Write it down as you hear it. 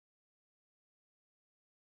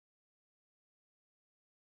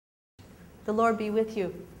The Lord be with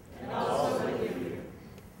you. And also with you.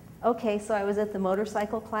 Okay, so I was at the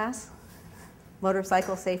motorcycle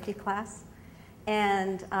safety class,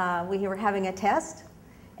 and we were having a test,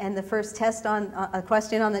 and the first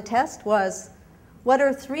question on the test was, what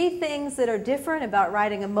are 3 things that are different about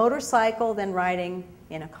riding a motorcycle than riding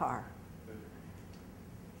in a car?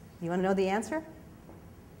 You want to know the answer?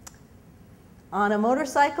 On a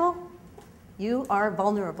motorcycle, you are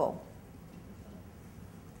vulnerable.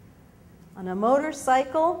 On a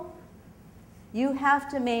motorcycle, you have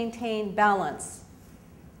to maintain balance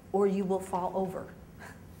or you will fall over.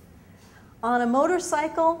 On a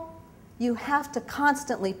motorcycle, you have to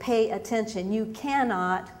constantly pay attention. You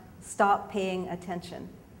cannot stop paying attention.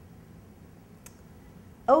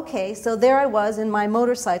 Okay, so there I was in my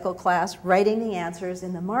motorcycle class writing the answers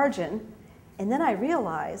in the margin, and then I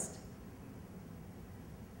realized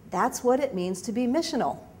that's what it means to be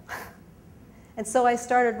missional. And so I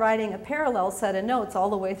started writing a parallel set of notes all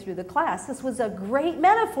the way through the class. This was a great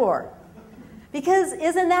metaphor. Because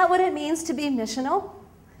isn't that what it means to be missional?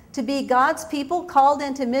 To be God's people called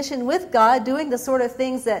into mission with God, doing the sort of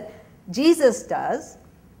things that Jesus does.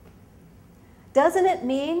 Doesn't it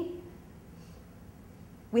mean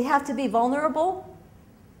we have to be vulnerable,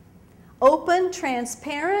 open,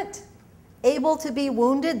 transparent, able to be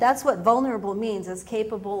wounded? That's what vulnerable means, is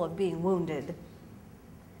capable of being wounded.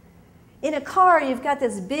 In a car, you've got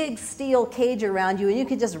this big steel cage around you, and you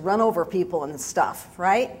can just run over people and stuff,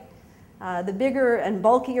 right? The bigger and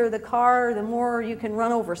bulkier the car, the more you can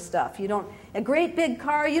run over stuff. A great big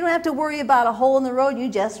car, you don't have to worry about a hole in the road, you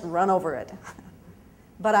just run over it.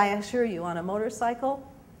 But I assure you, on a motorcycle,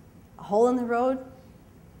 a hole in the road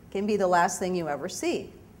can be the last thing you ever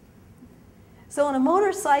see. So on a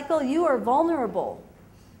motorcycle, you are vulnerable,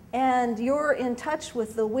 and you're in touch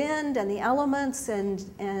with the wind and the elements, and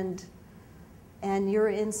you're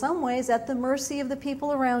in some ways at the mercy of the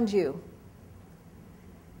people around you.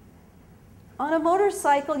 On a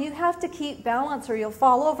motorcycle, you have to keep balance or you'll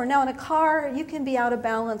fall over. Now, in a car, you can be out of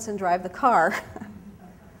balance and drive the car.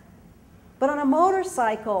 But on a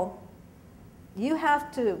motorcycle, you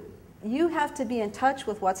have to be in touch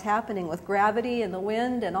with what's happening with gravity and the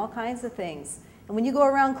wind and all kinds of things. And when you go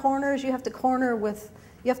around corners, you have to corner with,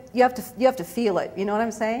 you have to feel it. You know what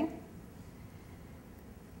I'm saying?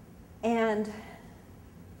 And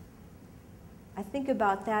I think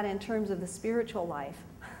about that in terms of the spiritual life,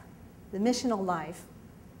 the missional life.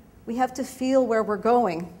 We have to feel where we're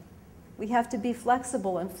going. We have to be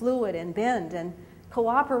flexible and fluid and bend and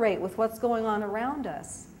cooperate with what's going on around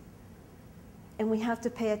us. And we have to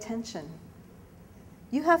pay attention.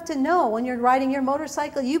 You have to know when you're riding your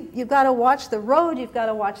motorcycle, you've got to watch the road, you've got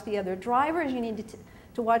to watch the other drivers, you need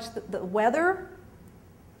to watch the weather.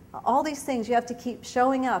 All these things, you have to keep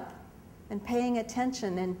showing up and paying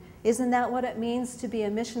attention. And isn't that what it means to be a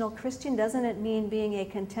missional Christian? Doesn't it mean being a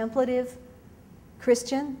contemplative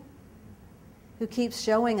Christian who keeps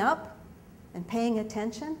showing up and paying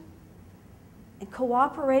attention and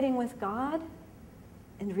cooperating with God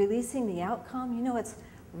and releasing the outcome? You know, it's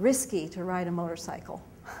risky to ride a motorcycle.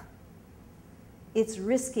 It's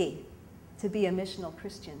risky to be a missional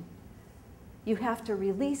Christian. You have to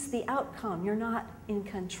release the outcome. You're not in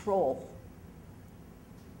control.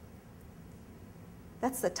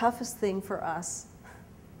 That's the toughest thing for us,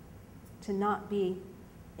 to not be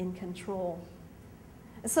in control.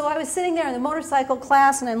 And so I was sitting there in the motorcycle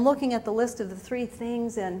class, and I'm looking at the list of the 3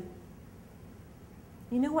 things, and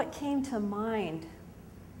you know what came to mind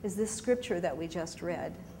is this scripture that we just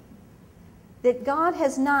read. That God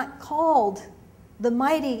has not called the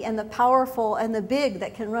mighty and the powerful and the big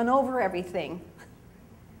that can run over everything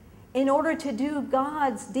in order to do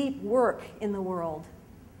God's deep work in the world.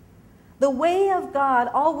 The way of God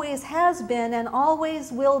always has been and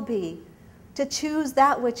always will be to choose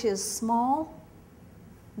that which is small,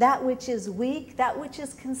 that which is weak, that which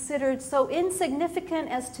is considered so insignificant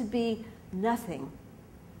as to be nothing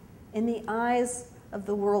in the eyes of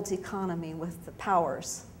the world's economy with the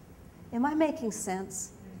powers. Am I making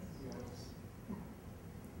sense?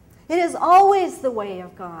 It is always the way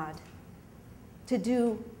of God to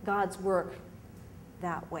do God's work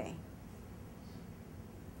that way.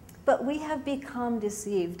 But we have become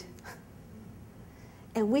deceived.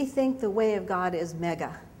 And we think the way of God is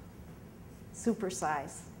mega,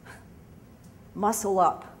 supersize, muscle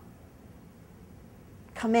up,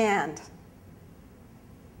 command.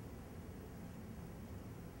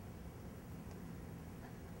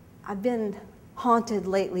 I've been haunted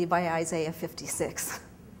lately by Isaiah 56.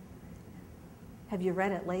 Have you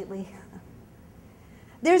read it lately?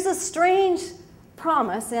 There's a strange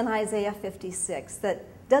promise in Isaiah 56 that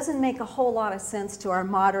doesn't make a whole lot of sense to our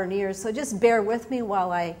modern ears, so just bear with me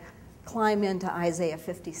while I climb into Isaiah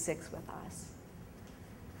 56 with us.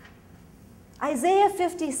 Isaiah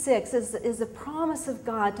 56 is a promise of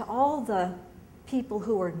God to all the people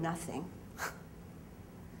who are nothing.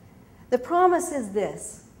 The promise is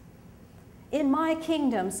this: in my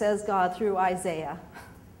kingdom, says God through Isaiah,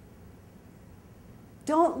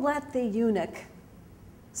 don't let the eunuch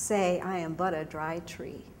say, I am but a dry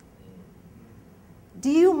tree. Do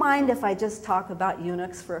you mind if I just talk about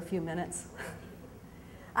eunuchs for a few minutes?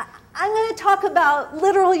 I'm going to talk about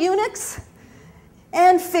literal eunuchs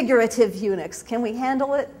and figurative eunuchs. Can we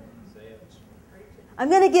handle it? I'm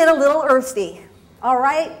going to get a little earthy, all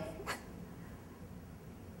right?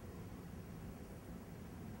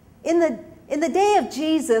 In the day of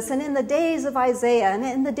Jesus and in the days of Isaiah and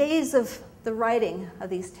in the days of the writing of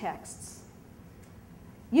these texts,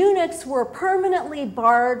 eunuchs were permanently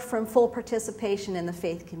barred from full participation in the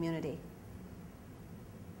faith community.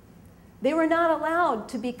 They were not allowed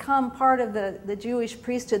to become part of the Jewish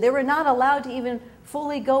priesthood. They were not allowed to even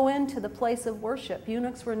fully go into the place of worship.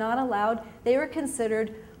 Eunuchs were not allowed. They were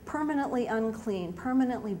considered permanently unclean,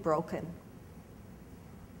 permanently broken.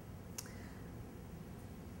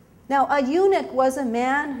 Now, a eunuch was a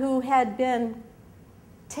man who had been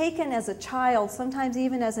taken as a child, sometimes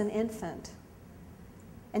even as an infant,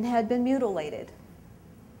 and had been mutilated,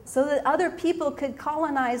 so that other people could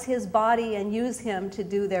colonize his body and use him to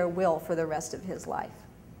do their will for the rest of his life.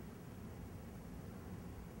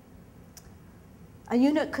 A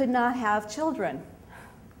eunuch could not have children.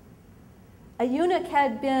 A eunuch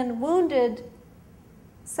had been wounded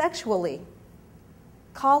sexually,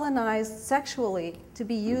 colonized sexually to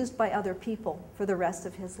be used by other people for the rest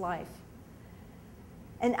of his life.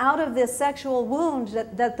 And out of this sexual wound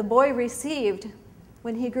that the boy received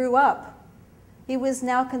when he grew up, he was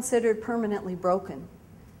now considered permanently broken.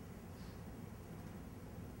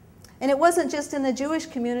 And it wasn't just in the Jewish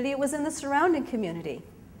community, it was in the surrounding community.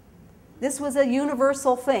 This was a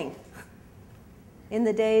universal thing in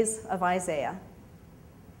the days of Isaiah.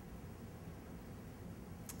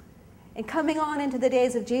 And coming on into the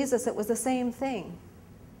days of Jesus, it was the same thing.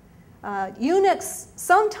 Eunuchs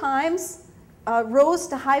sometimes rose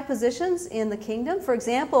to high positions in the kingdom. For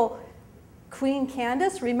example, Queen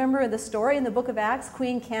Candace, remember the story in the book of Acts?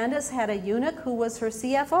 Queen Candace had a eunuch who was her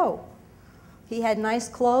CFO. He had nice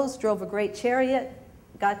clothes, drove a great chariot,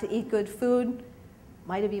 got to eat good food,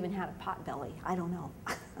 might have even had a pot belly, I don't know.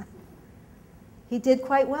 He did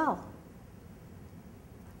quite well.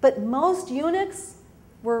 But most eunuchs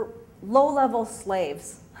were low-level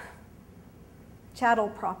slaves, chattel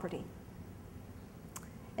property.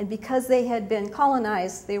 And because they had been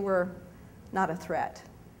colonized, they were not a threat.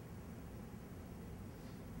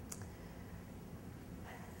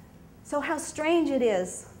 So how strange it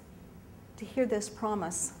is to hear this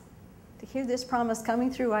promise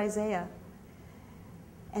coming through Isaiah.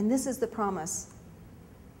 And this is the promise.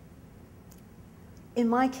 In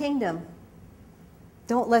my kingdom,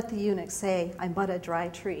 don't let the eunuch say, I'm but a dry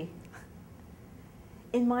tree.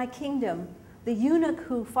 In my kingdom, the eunuch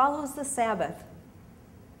who follows the Sabbath,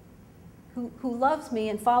 who loves me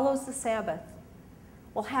and follows the Sabbath,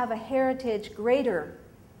 will have a heritage greater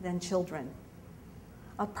than children.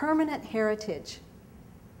 A permanent heritage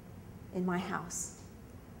in my house.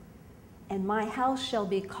 And my house shall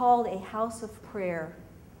be called a house of prayer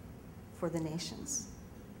for the nations.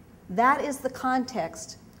 That is the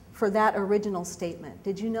context for that original statement.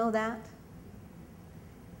 Did you know that?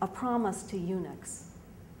 A promise to eunuchs.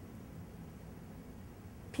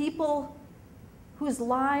 People whose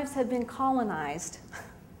lives have been colonized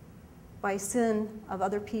by sin of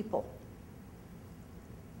other people.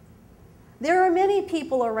 There are many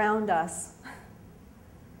people around us,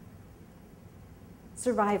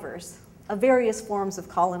 survivors of various forms of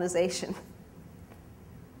colonization.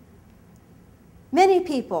 Many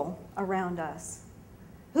people around us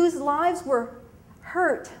whose lives were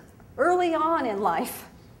hurt early on in life.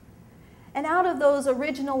 And out of those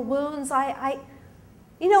original wounds, I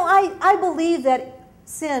believe that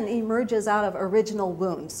sin emerges out of original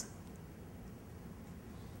wounds.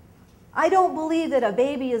 I don't believe that a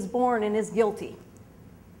baby is born and is guilty.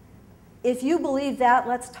 If you believe that,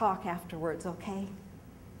 let's talk afterwards, okay?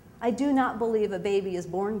 I do not believe a baby is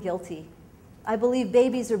born guilty. I believe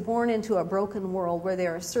babies are born into a broken world where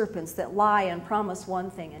there are serpents that lie and promise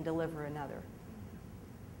one thing and deliver another.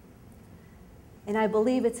 And I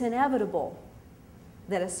believe it's inevitable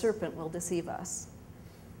that a serpent will deceive us.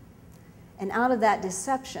 And out of that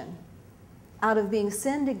deception, out of being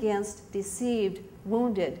sinned against, deceived,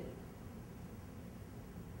 wounded,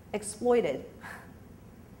 exploited,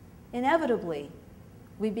 inevitably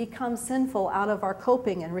we become sinful out of our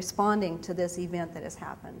coping and responding to this event that has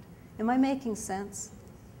happened. Am I making sense?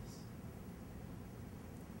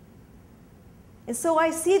 And so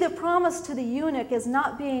I see the promise to the eunuch as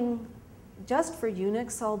not being just for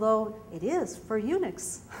eunuchs, although it is for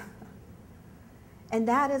eunuchs. And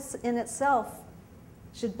that is in itself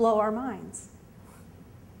should blow our minds.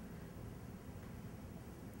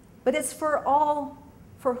 But it's for all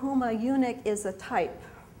for whom a eunuch is a type.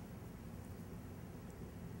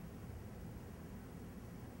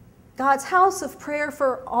 God's house of prayer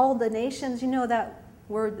for all the nations, you know that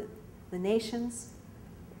word, the nations?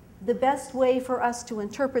 The best way for us to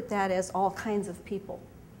interpret that is all kinds of people.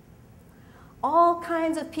 All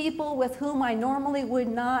kinds of people with whom I normally would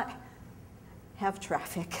not have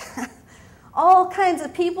traffic. All kinds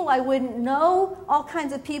of people I wouldn't know, all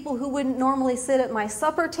kinds of people who wouldn't normally sit at my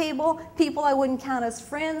supper table, people I wouldn't count as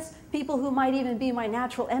friends, people who might even be my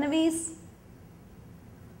natural enemies.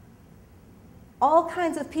 All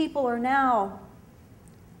kinds of people are now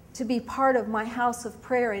to be part of my house of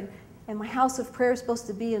prayer, and my house of prayer is supposed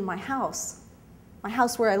to be in my house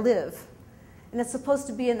where I live. And it's supposed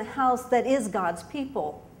to be in the house that is God's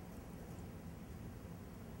people.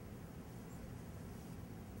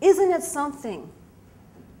 Isn't it something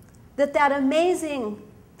that amazing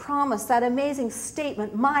promise, that amazing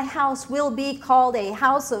statement, my house will be called a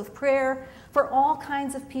house of prayer for all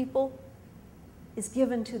kinds of people, is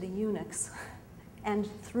given to the eunuchs and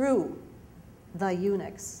through the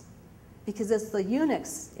eunuchs. Because it's the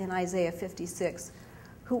eunuchs in Isaiah 56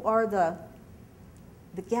 who are the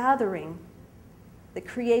gathering that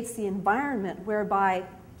creates the environment whereby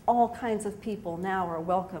all kinds of people now are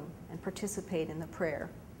welcome and participate in the prayer.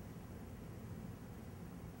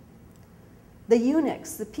 The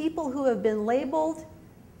eunuchs, the people who have been labeled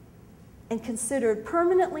and considered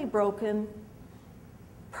permanently broken,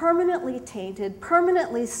 permanently tainted,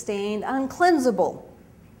 permanently stained, uncleansable.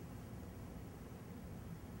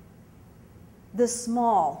 The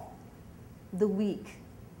small, the weak,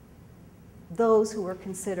 those who were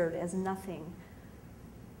considered as nothing.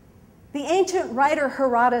 The ancient writer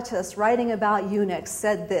Herodotus, writing about eunuchs,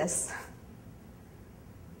 said this: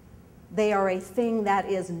 they are a thing that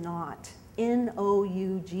is not. N-O-U-G-H-T.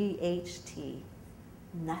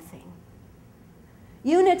 Nothing.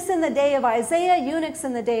 Eunuchs in the day of Isaiah, eunuchs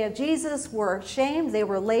in the day of Jesus were shamed, they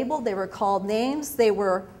were labeled, they were called names, they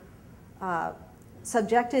were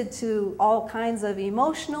subjected to all kinds of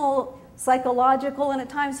emotional, psychological, and at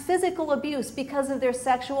times physical abuse because of their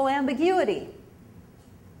sexual ambiguity.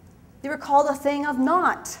 They were called a thing of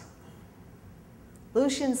naught.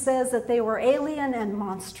 Lucian says that they were alien and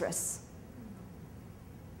monstrous.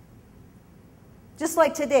 Just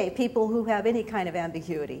like today, people who have any kind of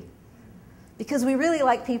ambiguity. Because we really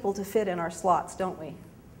like people to fit in our slots, don't we?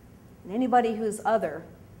 And anybody who's other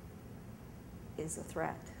is a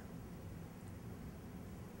threat.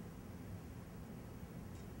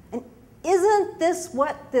 And isn't this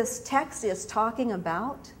what this text is talking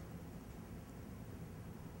about?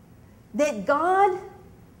 That God,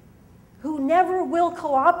 who never will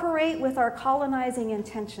cooperate with our colonizing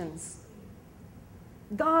intentions,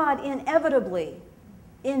 God inevitably,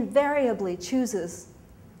 invariably chooses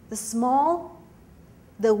the small,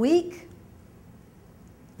 the weak,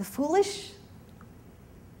 the foolish,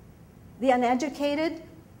 the uneducated,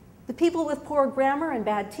 the people with poor grammar and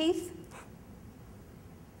bad teeth,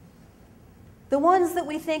 the ones that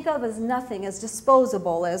we think of as nothing, as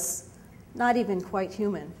disposable, as not even quite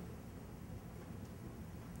human,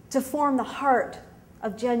 to form the heart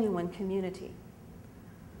of genuine community.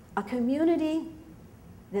 A community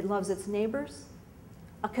that loves its neighbors,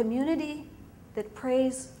 a community that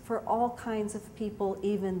prays for all kinds of people,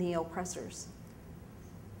 even the oppressors.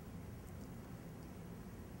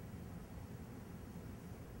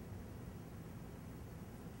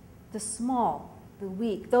 The small, the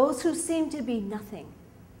weak, those who seem to be nothing,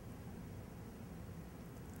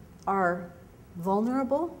 are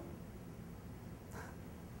vulnerable,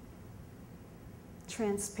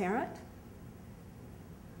 transparent,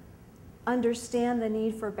 understand the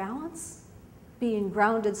need for balance, being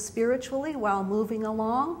grounded spiritually while moving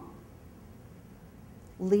along,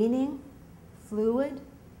 leaning, fluid,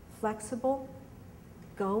 flexible,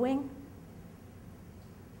 going,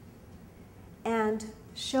 and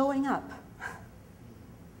showing up,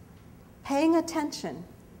 paying attention,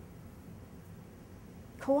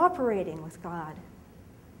 cooperating with God,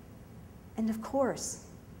 and of course,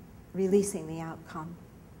 releasing the outcome.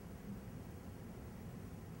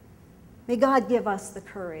 May God give us the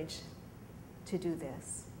courage to do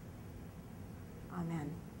this. Amen.